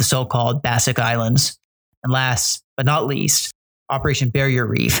clearance of the so-called Basik Islands. And last but not least, Operation Barrier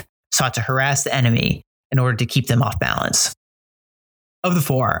Reef sought to harass the enemy in order to keep them off balance. Of the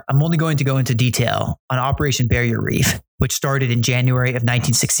four, I'm only going to go into detail on Operation Barrier Reef, which started in January of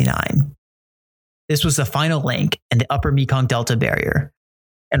 1969. This was the final link in the upper Mekong Delta barrier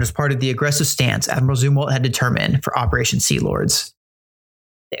and was part of the aggressive stance Admiral Zumwalt had determined for Operation Sea Lords.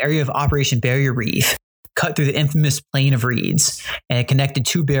 The area of Operation Barrier Reef cut through the infamous Plain of Reeds, and it connected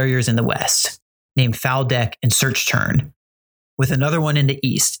two barriers in the west, named Foul Deck and Search Turn, with another one in the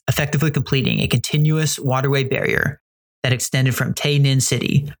east, effectively completing a continuous waterway barrier that extended from Tay Ninh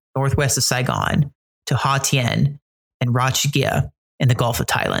City, northwest of Saigon, to Ha Tien and Ratchagia in the Gulf of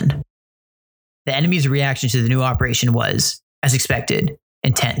Thailand. The enemy's reaction to the new operation was, as expected,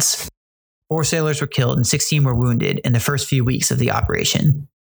 intense. 4 sailors were killed and 16 were wounded in the first few weeks of the operation.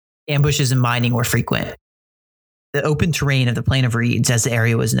 Ambushes and mining were frequent. The open terrain of the Plain of Reeds, as the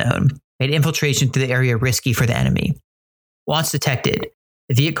area was known, made infiltration through the area risky for the enemy. Once detected,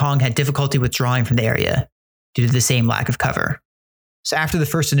 the Viet Cong had difficulty withdrawing from the area due to the same lack of cover. So after the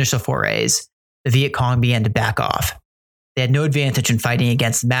first initial forays, the Viet Cong began to back off. They had no advantage in fighting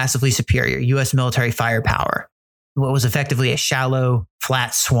against massively superior U.S. military firepower in what was effectively a shallow,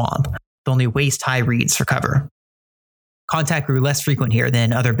 flat swamp with only waist-high reeds for cover. Contact grew less frequent here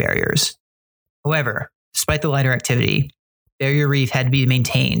than in other barriers. However, despite the lighter activity, barrier reef had to be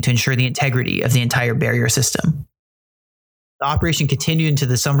maintained to ensure the integrity of the entire barrier system. The operation continued into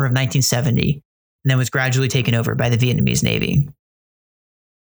the summer of 1970 and then was gradually taken over by the Vietnamese Navy.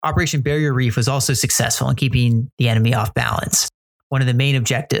 Operation Barrier Reef was also successful in keeping the enemy off balance, one of the main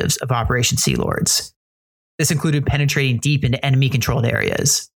objectives of Operation Sea Lords. This included penetrating deep into enemy-controlled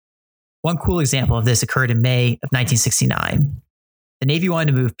areas. One cool example of this occurred in May of 1969. The Navy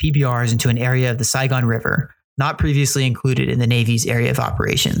wanted to move PBRs into an area of the Saigon River not previously included in the Navy's area of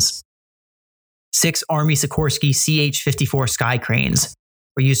operations. 6 Army Sikorsky CH-54 Sky Cranes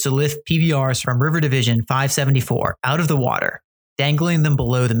were used to lift PBRs from River Division 574 out of the water, dangling them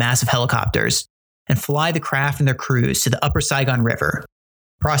below the massive helicopters, and fly the craft and their crews to the upper Saigon River,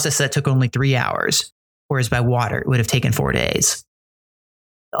 a process that took only 3 hours, whereas by water it would have taken 4 days.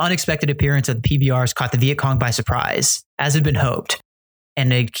 The unexpected appearance of the PBRs caught the Viet Cong by surprise, as had been hoped,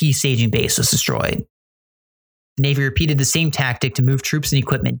 and a key staging base was destroyed. The Navy repeated the same tactic to move troops and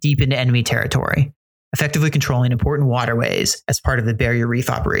equipment deep into enemy territory, effectively controlling important waterways as part of the Barrier Reef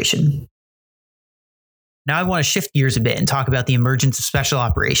operation. Now I want to shift gears a bit and talk about the emergence of special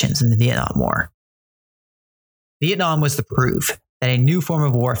operations in the Vietnam War. Vietnam was the proof that a new form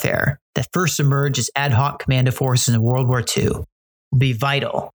of warfare that first emerged as ad hoc commando forces in World War II will be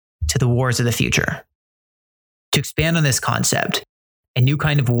vital to the wars of the future. To expand on this concept, a new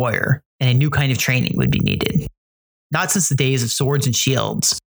kind of warrior and a new kind of training would be needed. Not since the days of swords and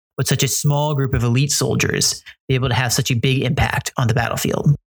shields would such a small group of elite soldiers be able to have such a big impact on the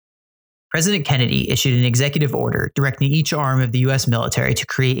battlefield. President Kennedy issued an executive order directing each arm of the U.S. military to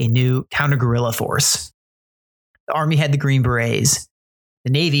create a new counter-guerrilla force. The Army had the Green Berets.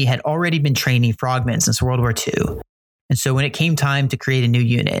 The Navy had already been training frogmen since World War II, and so when it came time to create a new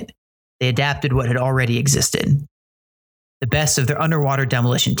unit, they adapted what had already existed. The best of their underwater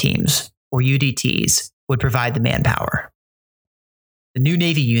demolition teams, or UDTs, would provide the manpower. The new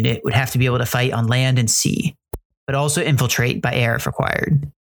Navy unit would have to be able to fight on land and sea, but also infiltrate by air if required.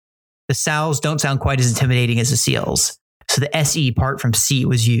 The SALs don't sound quite as intimidating as the SEALs, so the SE part from C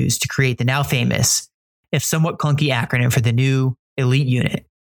was used to create the now famous, if somewhat clunky acronym for the new elite unit,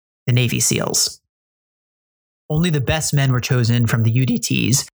 the Navy SEALs. Only the best men were chosen from the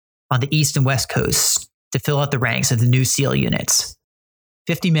UDTs on the East and West coasts to fill out the ranks of the new SEAL units.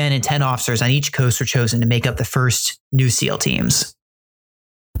 50 men and 10 officers on each coast were chosen to make up the first new SEAL teams.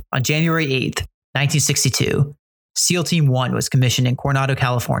 On January 8th, 1962, SEAL Team 1 was commissioned in Coronado,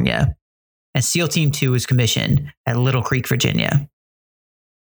 California, and SEAL Team 2 was commissioned at Little Creek, Virginia.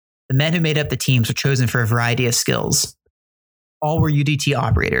 The men who made up the teams were chosen for a variety of skills. All were UDT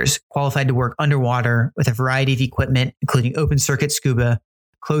operators, qualified to work underwater with a variety of equipment, including open-circuit scuba,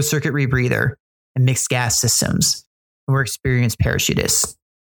 closed-circuit rebreather, and mixed gas systems, and were experienced parachutists.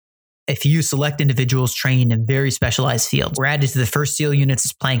 A few select individuals trained in very specialized fields were added to the first SEAL units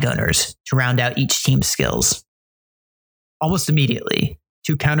as plank owners to round out each team's skills. Almost immediately,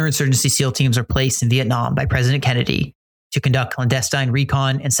 2 counterinsurgency SEAL teams were placed in Vietnam by President Kennedy to conduct clandestine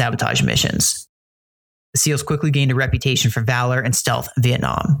recon and sabotage missions. The SEALs quickly gained a reputation for valor and stealth in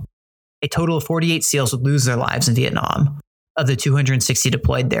Vietnam. A total of 48 SEALs would lose their lives in Vietnam, of the 260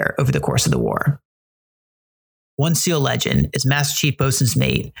 deployed there over the course of the war. One SEAL legend is Master Chief Bosun's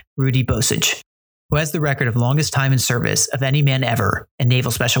mate, Rudy Bosich, who has the record of longest time in service of any man ever in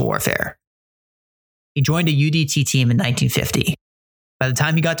naval special warfare. He joined a UDT team in 1950. By the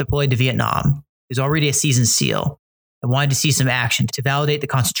time he got deployed to Vietnam, he was already a seasoned SEAL and wanted to see some action to validate the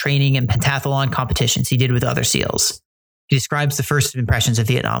constant training and pentathlon competitions he did with other SEALs. He describes the first impressions of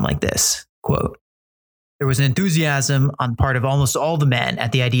Vietnam like this, quote, "There was an enthusiasm on the part of almost all the men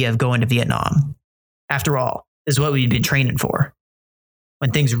at the idea of going to Vietnam. After all, this is what we'd been training for.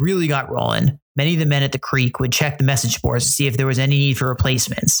 When things really got rolling, many of the men at the creek would check the message boards to see if there was any need for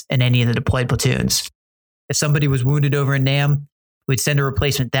replacements in any of the deployed platoons. If somebody was wounded over in Nam, we'd send a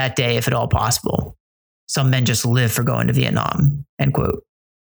replacement that day if at all possible. Some men just live for going to Vietnam," end quote.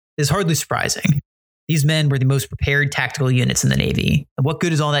 It's hardly surprising. These men were the most prepared tactical units in the Navy. And what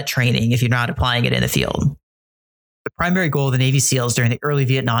good is all that training if you're not applying it in the field? The primary goal of the Navy SEALs during the early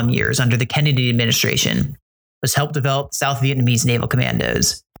Vietnam years under the Kennedy administration was to help develop South Vietnamese naval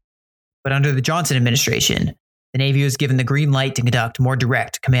commandos. But under the Johnson administration, the Navy was given the green light to conduct more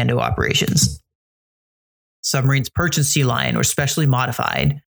direct commando operations. Submarines Perch and Sea Lion were specially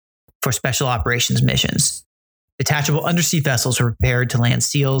modified for special operations missions. Detachable undersea vessels were prepared to land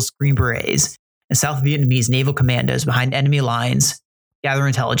SEALs, Green Berets, and South Vietnamese naval commandos behind enemy lines, gather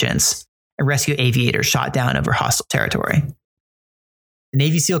intelligence, and rescue aviators shot down over hostile territory. The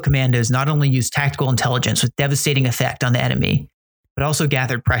Navy SEAL commandos not only used tactical intelligence with devastating effect on the enemy, but also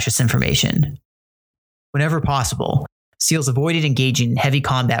gathered precious information. Whenever possible, SEALs avoided engaging in heavy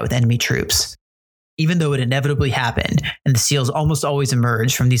combat with enemy troops, even though it inevitably happened, and the SEALs almost always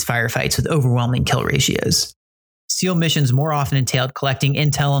emerged from these firefights with overwhelming kill ratios. SEAL missions more often entailed collecting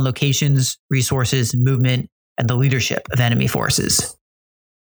intel on locations, resources, movement, and the leadership of enemy forces.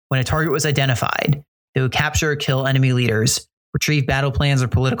 When a target was identified, they would capture or kill enemy leaders, retrieve battle plans or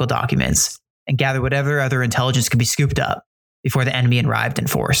political documents, and gather whatever other intelligence could be scooped up before the enemy arrived in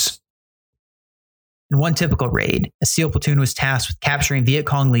force. In one typical raid, a SEAL platoon was tasked with capturing Viet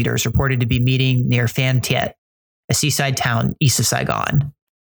Cong leaders reported to be meeting near Phan Thiet, a seaside town east of Saigon.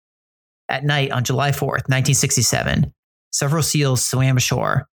 At night on July 4th, 1967, several SEALs swam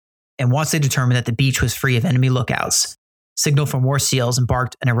ashore, and once they determined that the beach was free of enemy lookouts, signaled for more SEALs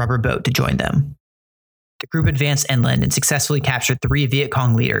embarked in a rubber boat to join them. The group advanced inland and successfully captured 3 Viet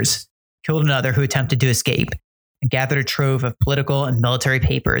Cong leaders, killed another who attempted to escape, and gathered a trove of political and military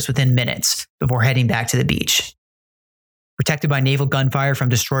papers within minutes before heading back to the beach. Protected by naval gunfire from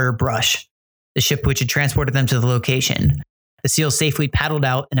destroyer Brush, the ship which had transported them to the location, the SEALs safely paddled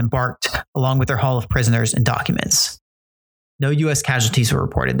out and embarked along with their haul of prisoners and documents. No U.S. casualties were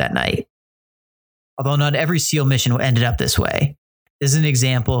reported that night. Although not every SEAL mission ended up this way, this is an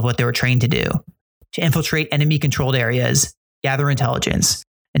example of what they were trained to do: to infiltrate enemy-controlled areas, gather intelligence,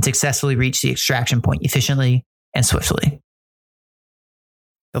 and successfully reach the extraction point efficiently and swiftly.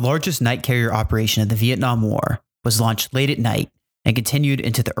 The largest night carrier operation of the Vietnam War was launched late at night and continued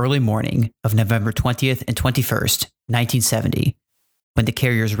into the early morning of November 20th and 21st, 1970, when the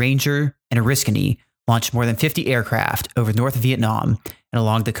carriers Ranger and Oriskany launched more than 50 aircraft over North Vietnam and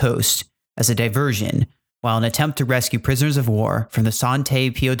along the coast as a diversion while an attempt to rescue prisoners of war from the Son Tay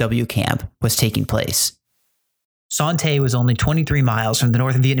POW camp was taking place. Son Tay was only 23 miles from the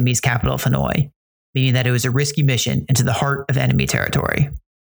North Vietnamese capital of Hanoi, meaning that it was a risky mission into the heart of enemy territory.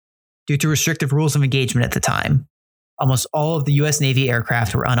 Due to restrictive rules of engagement at the time, almost all of the U.S. Navy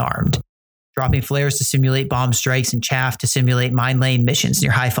aircraft were unarmed, dropping flares to simulate bomb strikes and chaff to simulate mine-laying missions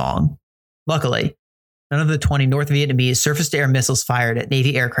near Haiphong. Luckily, none of the 20 North Vietnamese surface-to-air missiles fired at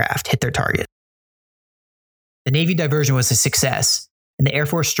Navy aircraft hit their target. The Navy diversion was a success, and the Air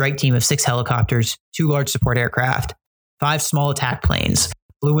Force strike team of 6 helicopters, 2 large support aircraft, 5 small attack planes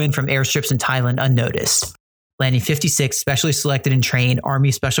flew in from airstrips in Thailand unnoticed, landing 56 specially selected and trained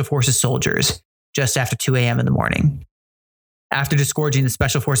Army Special Forces soldiers just after 2 a.m. in the morning. After disgorging the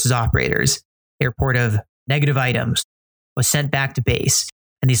Special Forces operators, a report of negative items was sent back to base,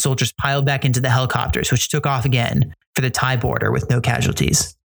 and these soldiers piled back into the helicopters, which took off again for the Thai border with no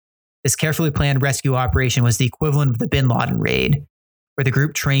casualties. This carefully planned rescue operation was the equivalent of the Bin Laden raid, where the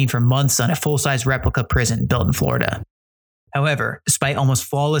group trained for months on a full-size replica prison built in Florida. However, despite almost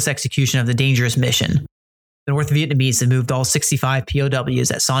flawless execution of the dangerous mission, the North Vietnamese had moved all 65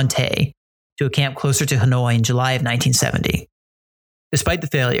 POWs at Son Tay to a camp closer to Hanoi in July of 1970. Despite the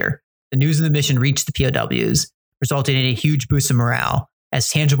failure, the news of the mission reached the POWs, resulting in a huge boost of morale as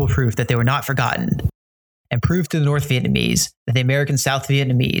tangible proof that they were not forgotten, and proved to the North Vietnamese that the American South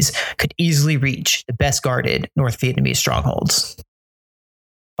Vietnamese could easily reach the best-guarded North Vietnamese strongholds.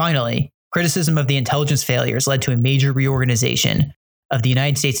 Finally, criticism of the intelligence failures led to a major reorganization of the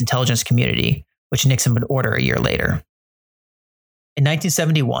United States intelligence community, which Nixon would order a year later. In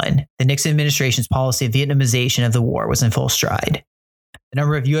 1971, the Nixon administration's policy of Vietnamization of the war was in full stride. The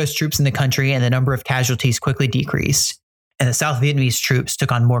number of U.S. troops in the country and the number of casualties quickly decreased, and the South Vietnamese troops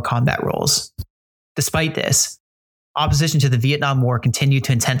took on more combat roles. Despite this, opposition to the Vietnam War continued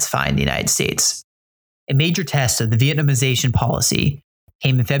to intensify in the United States. A major test of the Vietnamization policy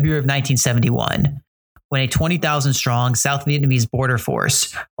came in February of 1971, when a 20,000-strong South Vietnamese border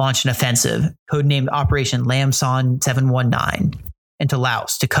force launched an offensive, codenamed Operation Lam Son 719, into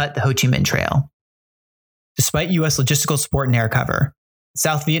Laos to cut the Ho Chi Minh Trail. Despite U.S. logistical support and air cover, the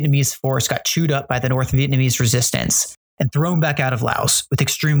South Vietnamese force got chewed up by the North Vietnamese resistance and thrown back out of Laos with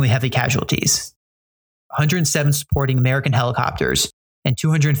extremely heavy casualties. 107 supporting American helicopters and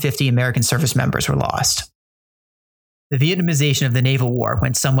 250 American service members were lost. The Vietnamization of the naval war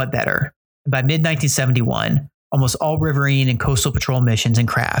went somewhat better, and by mid-1971, almost all riverine and coastal patrol missions and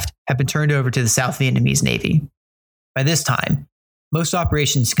craft had been turned over to the South Vietnamese Navy. By this time, most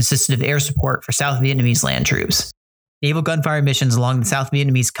operations consisted of air support for South Vietnamese land troops. Naval gunfire missions along the South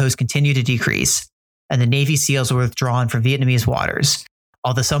Vietnamese coast continued to decrease, and the Navy SEALs were withdrawn from Vietnamese waters,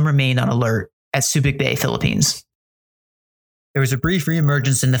 although some remained on alert at Subic Bay, Philippines. There was a brief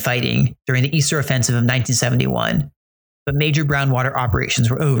reemergence in the fighting during the Easter Offensive of 1971, but major Brownwater operations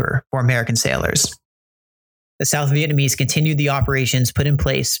were over for American sailors. The South Vietnamese continued the operations put in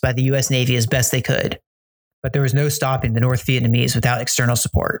place by the U.S. Navy as best they could, but there was no stopping the North Vietnamese without external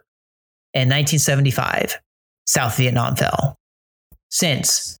support. In 1975, South Vietnam fell.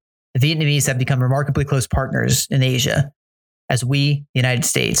 Since, the Vietnamese have become remarkably close partners in Asia, as we, the United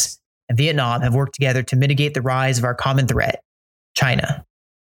States, and Vietnam have worked together to mitigate the rise of our common threat, China.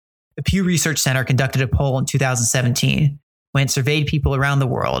 The Pew Research Center conducted a poll in 2017 when it surveyed people around the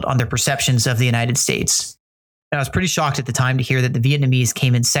world on their perceptions of the United States. And I was pretty shocked at the time to hear that the Vietnamese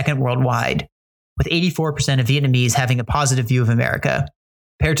came in second worldwide, with 84% of Vietnamese having a positive view of America,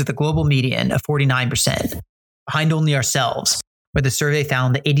 compared to the global median of 49%, behind only ourselves, where the survey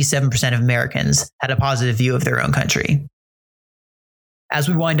found that 87% of Americans had a positive view of their own country. As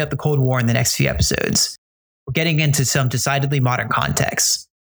we wind up the Cold War in the next few episodes, we're getting into some decidedly modern contexts,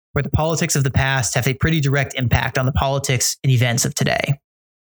 where the politics of the past have a pretty direct impact on the politics and events of today.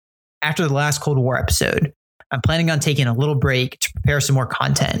 After the last Cold War episode, I'm planning on taking a little break to prepare some more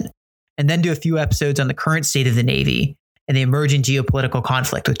content, and then do a few episodes on the current state of the Navy and the emerging geopolitical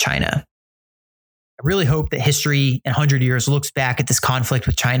conflict with China. I really hope that history in 100 years looks back at this conflict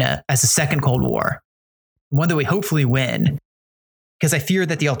with China as a second Cold War, one that we hopefully win, because I fear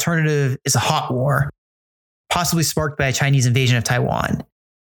that the alternative is a hot war, possibly sparked by a Chinese invasion of Taiwan.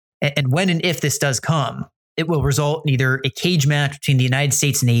 And when and if this does come, it will result in either a cage match between the United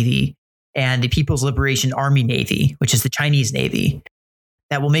States Navy and the People's Liberation Army Navy, which is the Chinese Navy,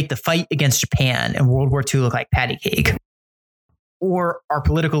 that will make the fight against Japan in World War II look like patty cake. Or our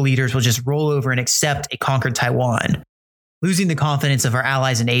political leaders will just roll over and accept a conquered Taiwan, losing the confidence of our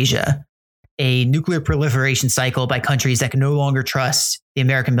allies in Asia, a nuclear proliferation cycle by countries that can no longer trust the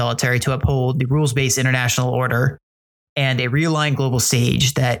American military to uphold the rules-based international order, and a realigned global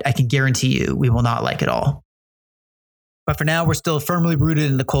stage that I can guarantee you we will not like at all. But for now, we're still firmly rooted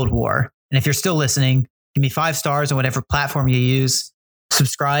in the Cold War. And if you're still listening, give me 5 stars on whatever platform you use.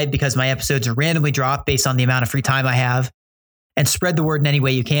 Subscribe because my episodes are randomly dropped based on the amount of free time I have. And spread the word in any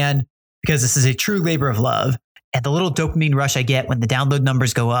way you can, because this is a true labor of love. And the little dopamine rush I get when the download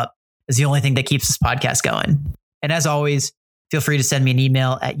numbers go up is the only thing that keeps this podcast going. And as always, feel free to send me an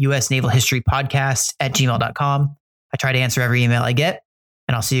email at usnavalhistorypodcast@gmail.com. I try to answer every email I get,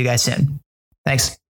 and I'll see you guys soon. Thanks.